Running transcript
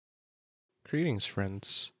Greetings,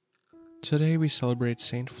 friends. Today we celebrate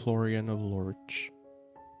Saint Florian of Lorch,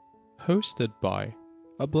 hosted by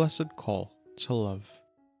A Blessed Call to Love.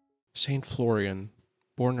 Saint Florian,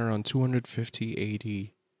 born around 250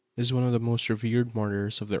 AD, is one of the most revered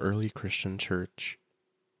martyrs of the early Christian Church.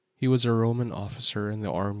 He was a Roman officer in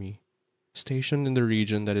the army, stationed in the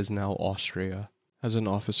region that is now Austria. As an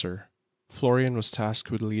officer, Florian was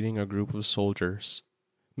tasked with leading a group of soldiers,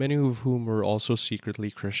 many of whom were also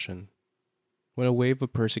secretly Christian. When a wave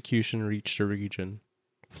of persecution reached the region,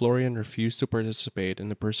 Florian refused to participate in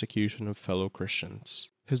the persecution of fellow Christians.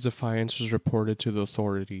 His defiance was reported to the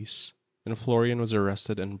authorities, and Florian was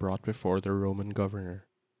arrested and brought before the Roman governor.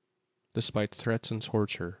 Despite threats and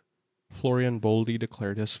torture, Florian boldly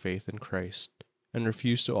declared his faith in Christ and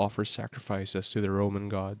refused to offer sacrifices to the Roman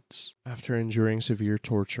gods. After enduring severe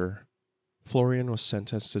torture, Florian was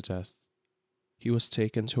sentenced to death. He was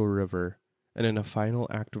taken to a river, and in a final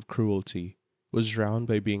act of cruelty, was drowned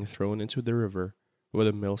by being thrown into the river with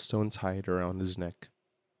a millstone tied around his neck.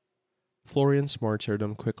 Florian's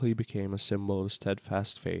martyrdom quickly became a symbol of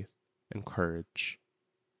steadfast faith and courage.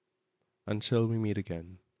 Until we meet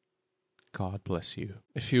again, God bless you.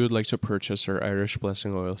 If you would like to purchase our Irish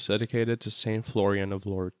blessing oils dedicated to Saint Florian of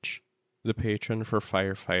Lorch, the patron for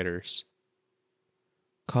firefighters,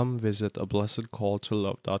 come visit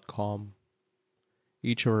ablessedcalltolove.com.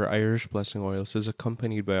 Each of our Irish blessing oils is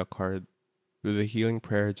accompanied by a card with a healing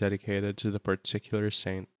prayer dedicated to the particular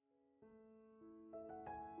saint.